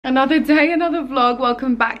Another day, another vlog.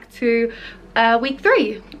 Welcome back to week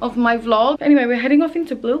 3 of my vlog. Anyway, we're heading off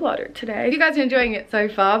into blue water today. You guys are enjoying it so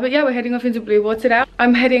far, but yeah, we're heading off into blue water today.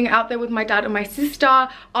 I'm heading out there with my dad and my sister.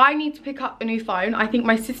 I need to pick up a new phone. I think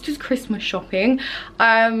my sister's Christmas shopping,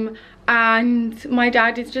 and my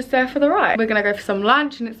dad is just there for the ride. We're gonna go for some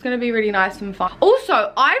lunch and it's gonna be really nice and fun.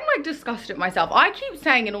 Also, I'm like disgusted at myself. I keep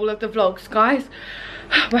saying in all of the vlogs, guys,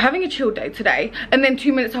 we're having a chill day today, and then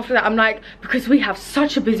 2 minutes after that I'm like, because we have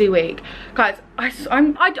such a busy week, guys. I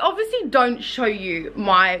obviously don't show you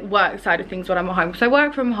my work side of things when I'm at home, because I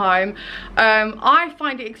work from home. I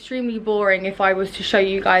find it extremely boring if I was to show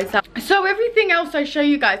you guys that. So everything else I show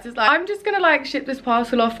you guys is like, I'm just gonna like ship this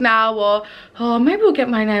parcel off now, or oh, maybe we'll get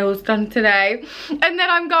my nails done today, and then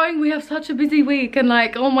I'm going, we have such a busy week, and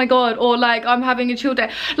like, oh my god, or like, I'm having a chill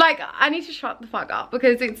day. Like, I need to shut the fuck up,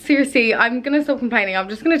 because it's seriously, I'm gonna stop complaining. I'm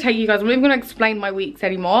just gonna take you guys, I'm not even gonna explain my weeks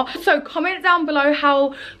anymore. So comment down below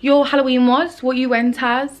how your Halloween was, what you went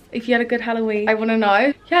as, if you had a good Halloween. I want to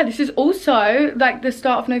know. Yeah, this is also like the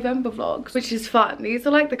start of November vlogs, which is fun. These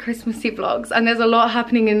are like the Christmassy vlogs, and there's a lot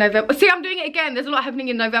happening in November. See, I'm doing it again. There's a lot happening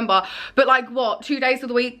in November, but like what, 2 days of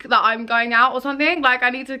the week that I'm going out or something? Like, I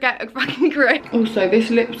need to get a fucking grip. Also, this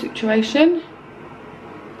lip situation,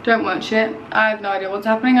 don't watch it. I have no idea what's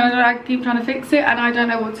happening, and I keep trying to fix it, and I don't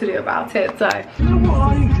know what to do about it. So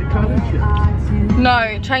no,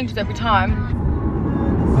 it changes every time.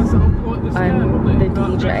 I'm the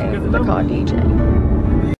DJ, the car DJ.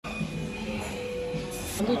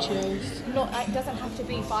 Videos. Not, it doesn't have to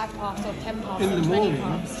be 5 parts or 10 parts in or the 20 morning,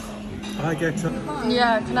 parts. I get up.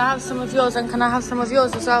 Yeah, can I have some of yours, and can I have some of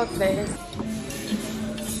yours as well, please?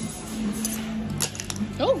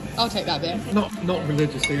 Oh, I'll take that bit. Not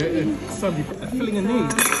religiously. It's Sunday. Filling a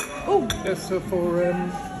need. Oh, Yes, so for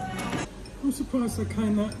I'm surprised they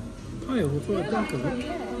came that pale for a black of it.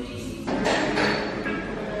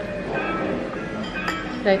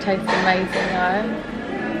 they taste amazing though.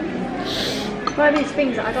 One of these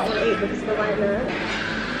things that I don't want to eat because of the way it looks.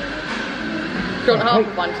 Do you want half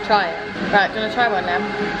of one to try it? Right, do you want to try one then? Do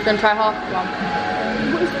you want to try half of one?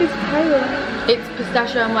 What is this pale? It's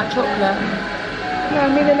pistachio and white chocolate. No, I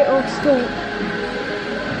mean a little stalk.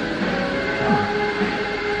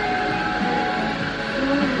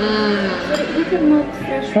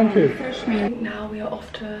 Thank you. Fresh meat. Now we are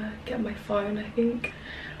off to get my phone, I think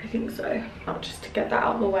so. Just to get that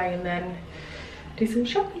out of the way and then do some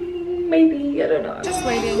shopping, maybe, I don't know. Just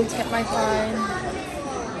waiting to get my phone.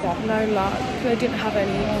 No luck. They didn't have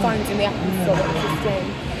any phones in the Apple store existing,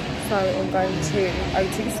 so I'm going to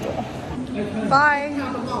O2 store. Bye.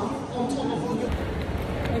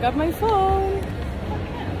 I got my phone.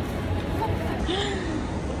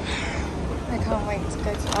 I can't wait to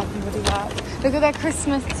go to everybody work. Look at their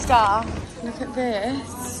Christmas stuff. Look at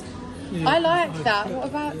this. Yeah, I like that. What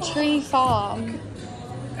about Tree Farm?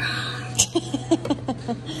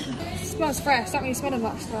 It smells fresh. That means smelling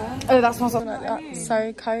much though. Oh, that smells like that.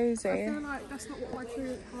 So cozy. I feel like that's not what my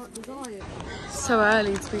true heart desires. So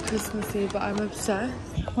early to be Christmassy, but I'm obsessed.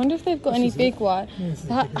 I wonder if they've got any big ones.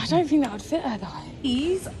 I don't think that would fit her though.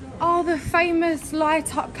 These are the famous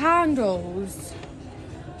light up candles.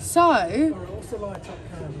 So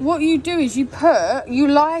what you do is you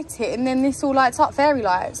light it, and then this all lights up, fairy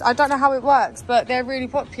lights. I don't know how it works, but they're really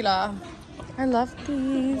popular. I love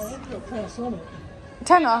these.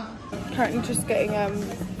 Tenner. Currently just getting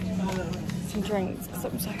some drinks because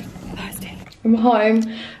I'm so thirsty. I'm home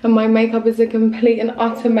and my makeup is a complete and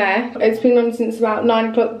utter mess. It's been on since about 9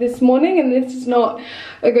 o'clock this morning, and this is not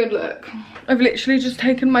a good look. I've literally just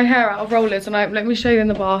taken my hair out of rollers, and let me show you in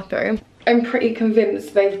the bathroom. I'm pretty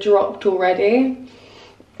convinced they've dropped already.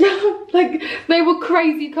 Like, they were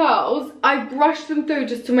crazy curls. I brushed them through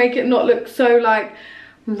just to make it not look so like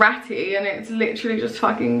ratty, and it's literally just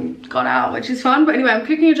fucking gone out, which is fun. But anyway, I'm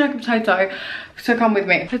cooking a jacket potato, so come with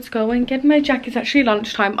me. Let's go and get my jacket. It's actually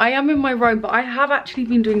lunchtime. I am in my robe, but I have actually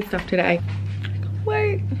been doing stuff today. I can't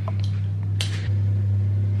wait.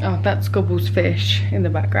 Oh, that's Gobble's fish in the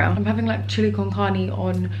background. I'm having like chili con carne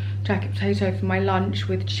on jacket potato for my lunch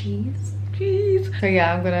with cheese. So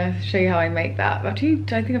yeah, I'm gonna show you how I make that. But I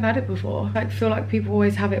don't think I've had it before. I feel like people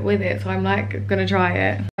always have it with it, so I'm like gonna try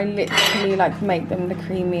it. I literally like make them the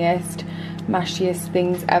creamiest, mashiest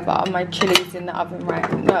things ever. My chili's in the oven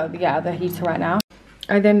right now. No, yeah, the heater right now.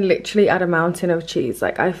 I then literally add a mountain of cheese.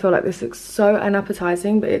 Like, I feel like this looks so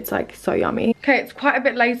unappetizing, but it's like so yummy. Okay, it's quite a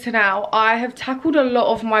bit later now. I have tackled a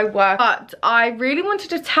lot of my work, but I really wanted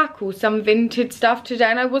to tackle some vintage stuff today,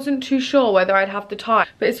 and I wasn't too sure whether I'd have the time.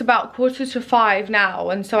 But it's about 4:45 now,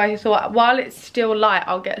 and so I thought while it's still light,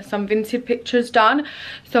 I'll get some vintage pictures done.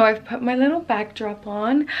 So I've put my little backdrop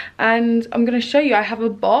on, and I'm gonna show you. I have a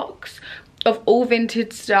box of all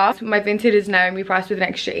vintage stuff. My vintage is Naomi Price with an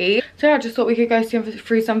extra E. So yeah, I just thought we could go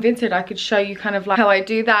through some vintage. I could show you kind of like how I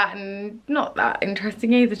do that, and not that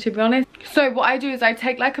interesting either, to be honest. So what I do is I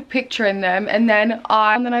take like a picture in them, and then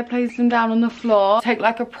I place them down on the floor, take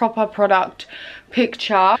like a proper product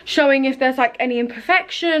picture showing if there's like any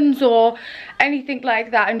imperfections or anything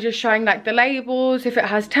like that, and just showing like the labels, if it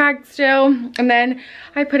has tags still, and then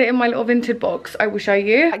I put it in my little vintage box. I will show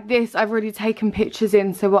you. Like this, I've already taken pictures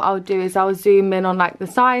in, so what I'll do is I'll zoom in on like the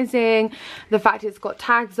sizing, the fact it's got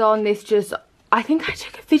tags on. This just, I think I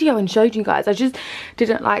took a video and showed you guys. I just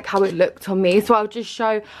didn't like how it looked on me, so I'll just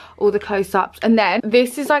show all the close-ups. And then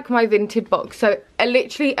this is like my vintage box, so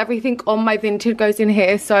literally everything on my vintage goes in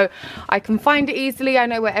here, so I can find it easily. I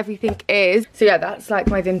know where everything is. So yeah, that's like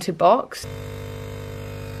my vintage box.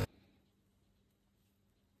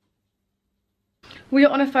 We are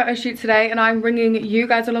on a photo shoot today, and I'm bringing you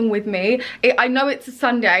guys along with me. I know it's a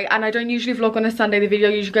Sunday, and I don't usually vlog on a Sunday. The video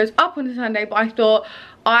usually goes up on a Sunday, but I thought,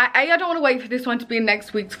 I don't want to wait for this one to be in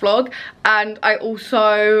next week's vlog, and I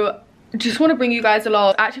also just want to bring you guys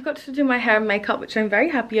along. I actually got to do my hair and makeup, which I'm very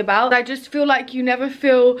happy about. I just feel like you never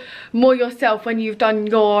feel more yourself when you've done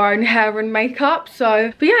your own hair and makeup.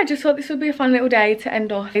 So, but yeah, I just thought this would be a fun little day to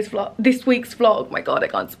end off this week's vlog. Oh my god, I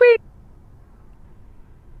can't speak.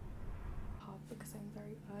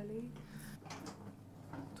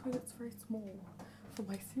 Toilet's very small for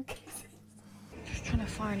my suitcases. Just trying to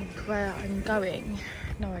find where I'm going.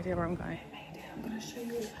 No idea where I'm going. Maybe I'm gonna show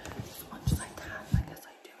you as much as I can. I guess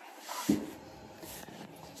I do it.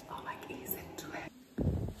 I'll like ease into it.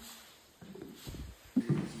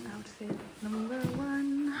 Outfit number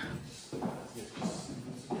 1.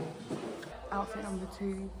 Outfit number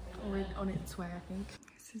 2. Already on its way, I think.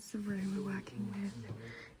 This is the room we're working with.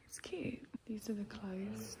 It's cute. These are the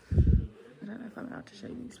clothes. I don't know if I'm allowed to show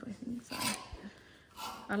you these, but I think so.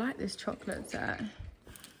 I like this chocolate set.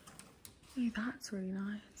 Oh, that's really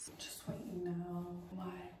nice. Just waiting now for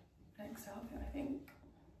my next outfit, I think.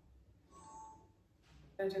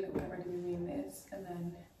 I'm gonna do a little bit ready with me in this, and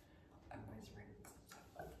then everybody's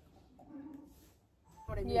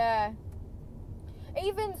ready. Yeah.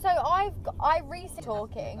 Even so, I recently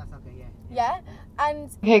talking. That's okay, yeah. And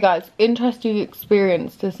okay guys, interesting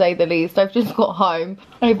experience to say the least. I've just got home.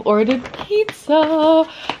 I've ordered pizza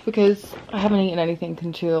because I haven't eaten anything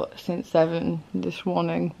since 7 this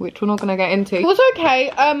morning, which we're not gonna get into. It was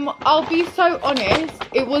okay. I'll be so honest,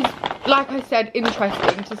 it was, like I said,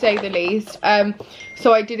 interesting to say the least.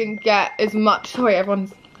 So I didn't get as much. Sorry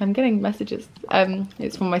everyone's, I'm getting messages.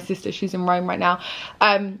 It's from my sister, she's in Rome right now.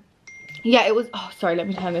 Yeah, it was, oh sorry, let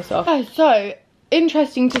me turn this off. So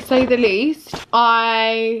interesting to say the least.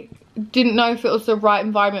 I didn't know if it was the right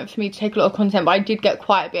environment for me to take a lot of content, but I did get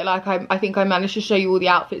quite a bit. Like I think I managed to show you all the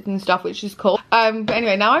outfits and stuff, which is cool. But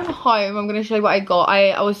anyway, now I'm home. I'm gonna show you what I got.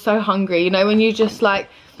 I was so hungry, you know, when you just like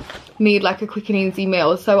need like a quick and easy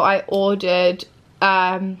meal. So I ordered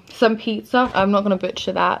some pizza. I'm not gonna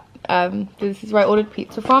butcher that. This is where I ordered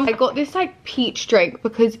pizza from. I got this like peach drink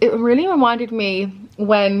because it really reminded me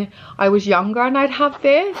when I was younger and I'd have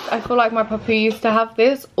this. I feel like my papa used to have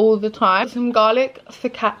this all the time. Some garlic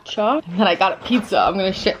focaccia, and then I got a pizza. I'm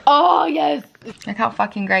gonna shit. Oh yes, look how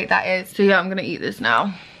fucking great that is. So yeah, I'm gonna eat this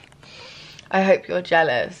now. I hope you're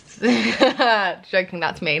jealous. Joking,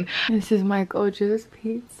 that's mean. This is my gorgeous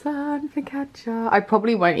pizza and focaccia. I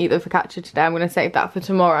probably won't eat the focaccia today. I'm gonna save that for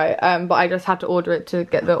tomorrow. But I just had to order it to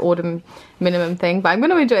get the order minimum thing. But I'm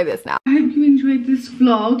gonna enjoy this now. I hope you enjoyed this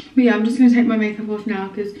vlog. But yeah, I'm just gonna take my makeup off now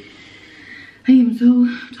because I am so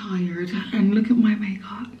tired. And look at my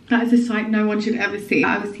makeup. That is a sight no one should ever see.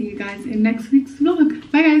 I will see you guys in next week's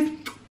vlog. Bye guys.